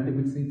for the community. I think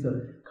we just need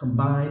to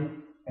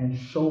combine and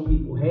show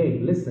people, hey,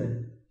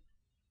 listen,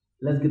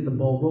 let's get the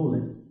ball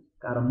rolling.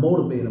 Gotta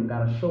motivate them,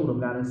 gotta show them,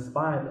 gotta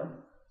inspire them.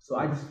 So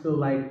I just feel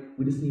like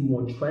we just need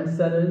more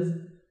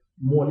trendsetters,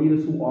 more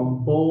leaders who are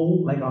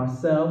bold like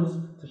ourselves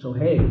to show,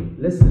 hey,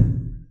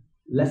 listen,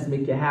 let's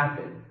make it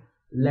happen.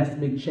 Let's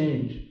make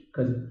change.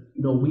 Because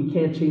we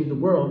can't change the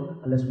world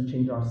unless we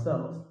change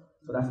ourselves.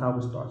 So that's how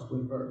it starts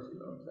with first. You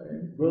know what I'm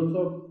saying? Real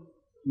talk.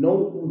 No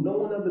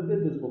one ever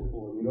did this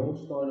before.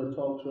 Started a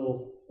talk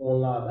show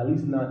on live. At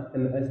least not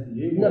in the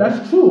SDA. No,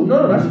 that's true.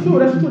 No, that's true.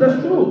 That's true.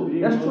 That's true.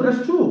 That's true.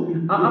 That's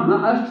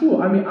true. That's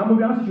true. I mean, I'm gonna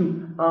be honest with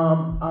you.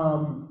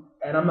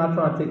 And I'm not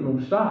trying to take no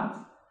shots.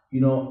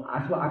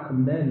 That's why I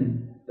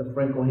commend the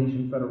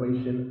Franco-Haitian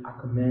Federation. I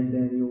commend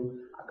Daniel.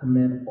 I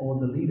commend all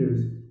the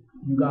leaders.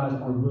 You guys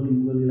are really,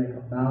 really like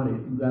about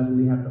it. You guys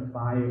really have the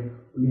fire.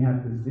 Really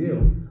have the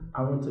zeal.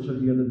 I went to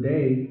church the other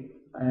day,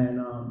 and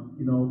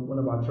one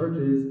of our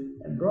churches,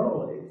 and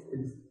bro,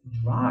 it's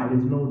dry.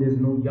 There's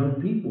no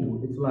young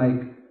people. It's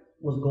like,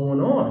 what's going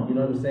on? You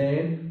know what I'm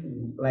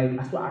saying? Like,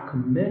 that's why I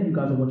commend you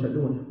guys on what you're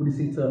doing. We just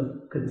need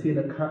to continue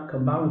to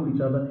combine with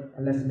each other,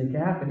 and let's make it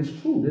happen. It's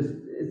true.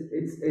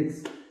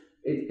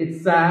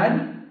 It's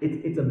sad.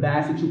 It's a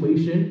bad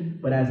situation,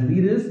 but as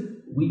leaders,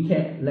 we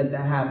can't let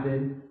that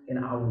happen in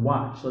our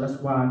watch. So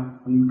that's why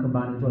we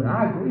combine and join.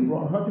 I agree,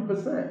 bro,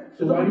 100%.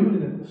 So why do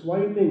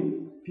you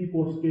think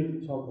people are scared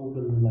to talk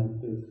openly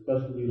like this,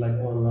 especially like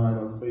online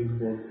on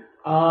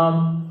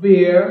Facebook?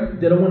 Fear.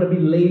 They don't want to be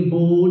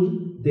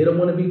labeled. They don't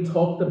want to be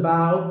talked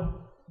about.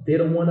 They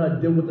don't want to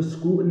deal with the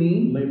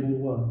scrutiny. Labeled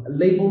what?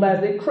 Labeled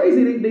as they're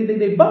crazy.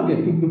 They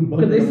bugging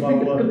because they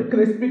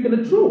speaking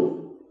the truth.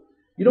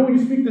 When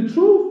you speak the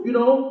truth,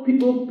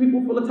 people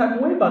feel a type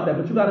of way about that.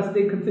 But you gotta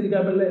continue. You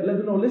gotta let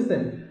them know.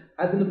 Listen,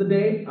 at the end of the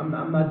day, I'm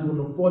not doing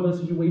no fraudulent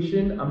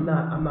situation. I'm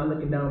not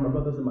looking down on my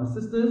brothers and my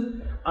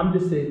sisters. I'm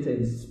just saying to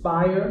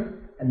inspire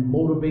and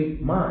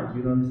motivate minds.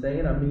 You know what I'm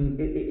saying? I mean,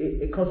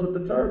 it comes with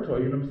the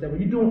territory. You know what I'm saying?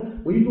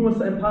 When you're doing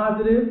something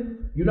positive,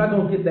 you're not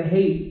gonna get the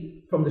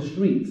hate from the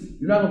streets.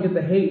 You're not gonna get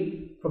the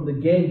hate from the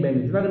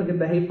gangbangers. You're not gonna get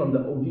the hate from the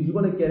OGs. You're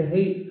gonna get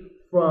hate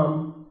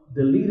from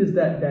the leaders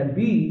that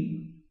be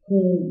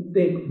who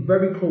think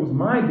very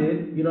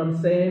close-minded, you know what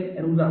I'm saying,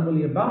 and who's not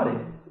really about it.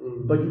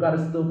 Mm-hmm. But you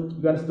gotta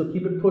still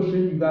keep it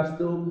pushing. You gotta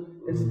still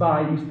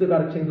inspire. You still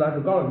gotta change life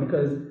regardless,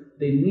 because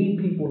they need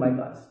people like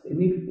us.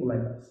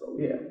 So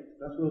yeah,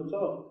 that's real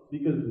talk.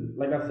 Because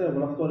like I said,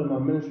 when I started my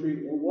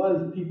ministry, it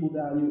was people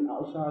that I knew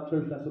outside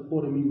church that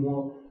supported me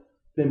more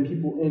than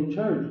people in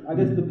church. I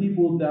guess the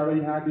people that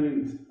already had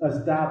the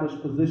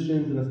established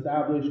positions and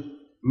established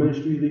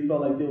ministries, they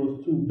felt like they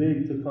was too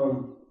big to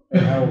come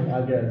and help,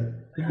 I guess.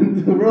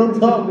 Real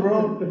talk,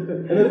 bro.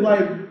 And it's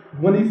like,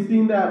 when they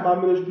seen that my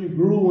ministry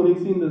grew, when they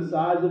seen the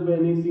size of it,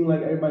 and they seen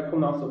like everybody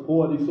coming out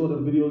support, they saw the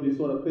videos, they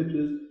saw the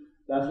pictures,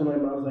 that's when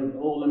I was like,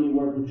 oh, let me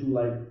work with you,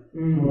 like,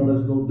 come on,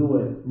 let's go do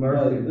it.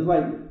 It's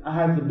like, I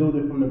had to build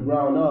it from the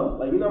ground up.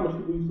 Like, how much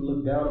people used to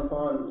look down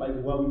upon, like,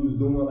 what we was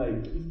doing,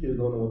 like, these kids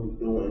don't know what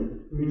they're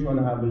doing. We're trying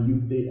to have a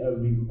youth day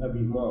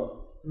every month.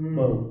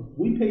 But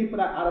we paid for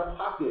that out of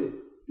pocket,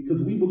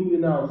 because we believed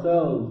in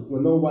ourselves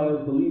when nobody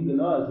else believed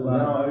in us. Right.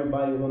 Now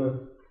everybody want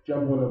to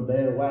jump on a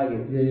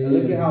bandwagon. And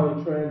look at how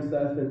it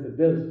transcends into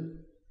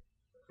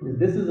this.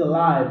 This is a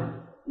life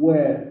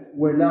where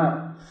we're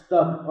not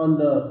stuck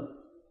under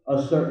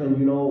a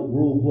certain,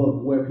 rule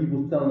book where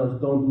people's telling us,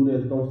 don't do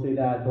this, don't say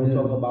that, don't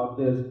talk about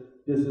this,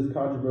 this is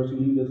controversy,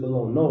 leave this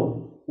alone.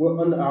 No, we're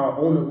under our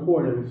own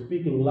accord and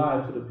speaking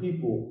live to the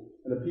people,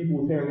 and the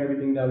people is hearing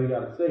everything that we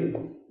got to say.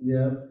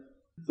 Yeah.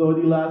 So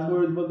any last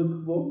words, Brother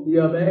Kubo?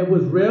 Yeah, man, it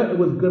was real. It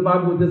was good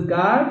vibe with this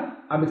guy.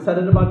 I'm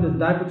excited about this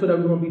diaper tour that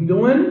we're going to be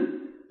doing.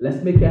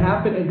 Let's make it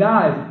happen. And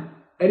guys,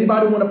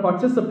 anybody want to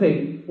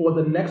participate for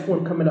the next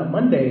one coming up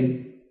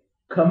Monday,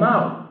 come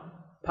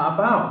out, pop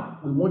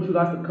out. We want you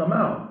guys to come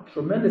out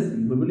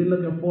tremendously. We're really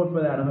looking forward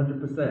for that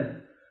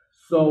 100%.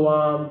 So,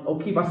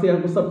 O'Keefe, I say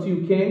what's up to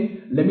you,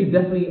 King. Let me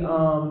definitely,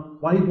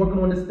 while he's working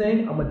on this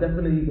thing, I'm going to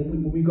definitely,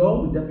 when we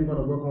go, we're definitely going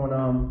to work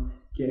on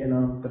getting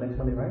for next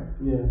Monday, right?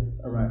 Yeah.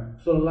 All right.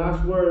 So the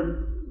last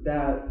word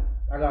that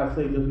I got to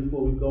say just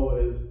before we go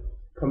is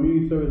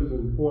community service is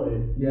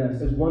important.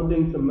 Yes. It's one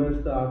thing to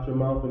minister out your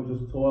mouth and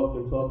just talk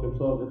and talk and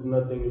talk. It's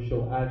another thing to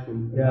show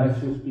action. Yes.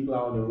 Actions speak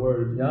louder than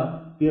words. Yeah.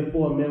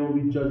 Therefore, a man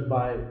will be judged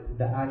by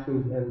the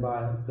actions and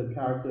by the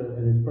character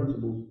and his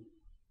principles.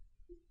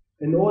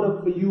 In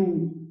order for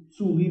you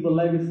to leave a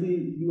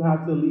legacy, you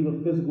have to leave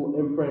a physical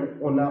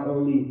imprint on not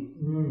only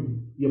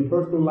your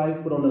personal life,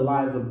 but on the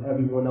lives of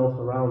everyone else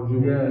around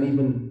you, and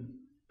even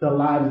the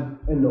lives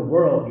in the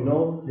world,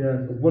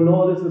 Yes. When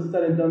all this is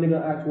said and done, they're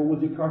going to ask, what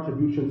was your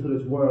contribution to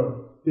this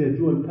world? Did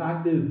you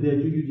impact it?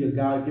 Did you use your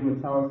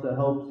God-given talents to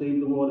help save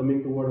the world and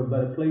make the world a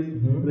better place?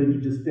 Or did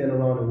you just stand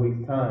around and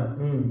waste time?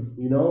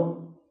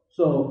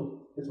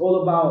 So it's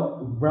all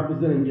about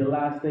representing your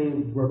last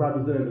name,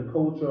 representing the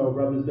culture, or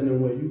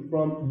representing where you're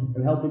from,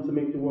 and helping to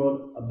make the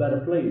world a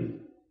better place.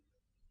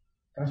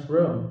 That's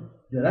real.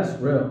 Yeah, that's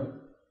real.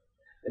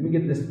 Let me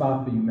get this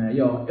spot for you, man.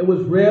 Yo, it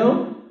was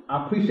real.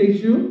 I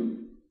appreciate you.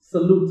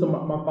 Salute to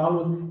my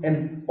followers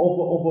and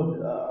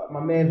over my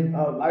man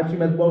live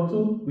stream as well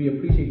too. We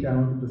appreciate you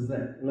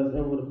 100%. Let's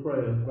end with a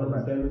prayer.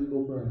 Let's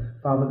go pray.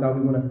 Father God,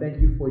 we want to thank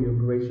you for your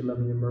grace, your love,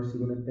 and your mercy.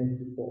 We want to thank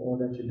you for all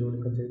that you're doing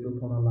and continue to do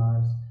upon our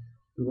lives.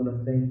 We want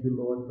to thank you,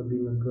 Lord, for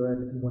being a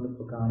good and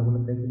wonderful God. I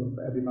want to thank you, Lord,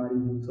 for everybody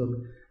who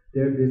took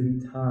their busy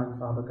time,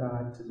 Father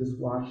God, to just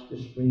watch the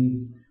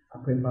stream. I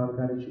pray, Father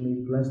God, that you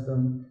may bless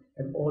them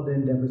and all their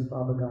endeavors,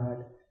 Father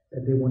God,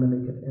 that they want to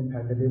make an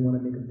impact, that they want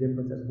to make a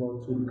difference as well,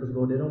 too. Because,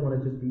 Lord, they don't want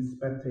to just be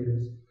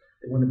spectators.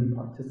 They want to be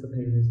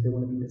participators. They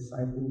want to be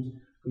disciples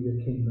for your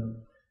kingdom.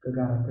 Good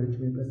God, I pray that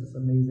you may bless this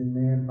amazing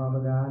man,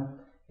 Father God,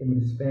 him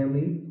and his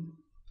family.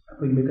 I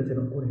pray you may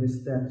continue to order his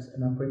steps.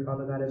 And I pray,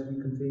 Father God, as we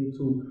continue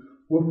to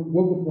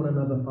work with one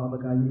another, Father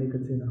God, you may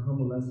continue to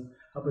humble us.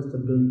 Help us to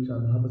build each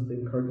other. Help us to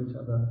encourage each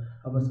other.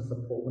 Help us to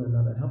support one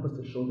another. Help us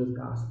to show this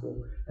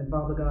gospel. And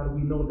Father God,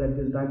 we know that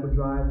this diaper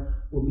drive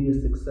will be a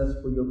success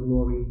for your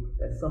glory,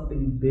 that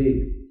something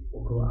big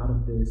will grow out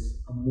of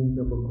this, a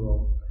movement will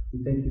grow.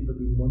 We thank you for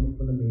being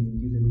wonderful and amazing.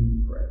 In Jesus' name we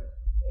do pray.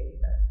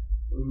 Amen.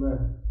 Amen.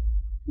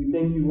 We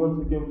thank you once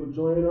again for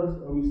joining us,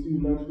 and we see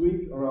you next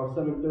week around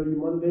 7:30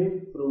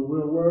 Monday for the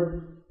Real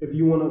Word. If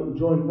you want to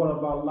join part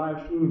of our live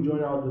stream and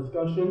join our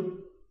discussion,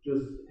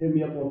 just hit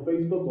me up on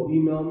Facebook or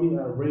email me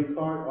at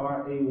Raycard,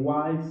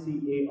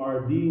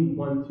 RAYCARD,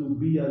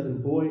 12B as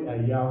in boy,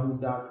 at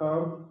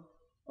yahoo.com.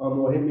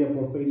 Or hit me up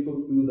on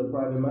Facebook through the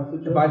private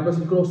messenger. Vice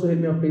versa, you can also hit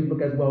me on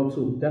Facebook as well,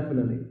 too.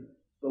 Definitely.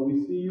 So we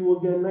see you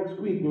again next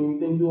week, and we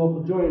thank you all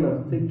for joining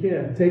us. Take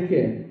care. Take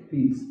care.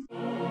 Peace.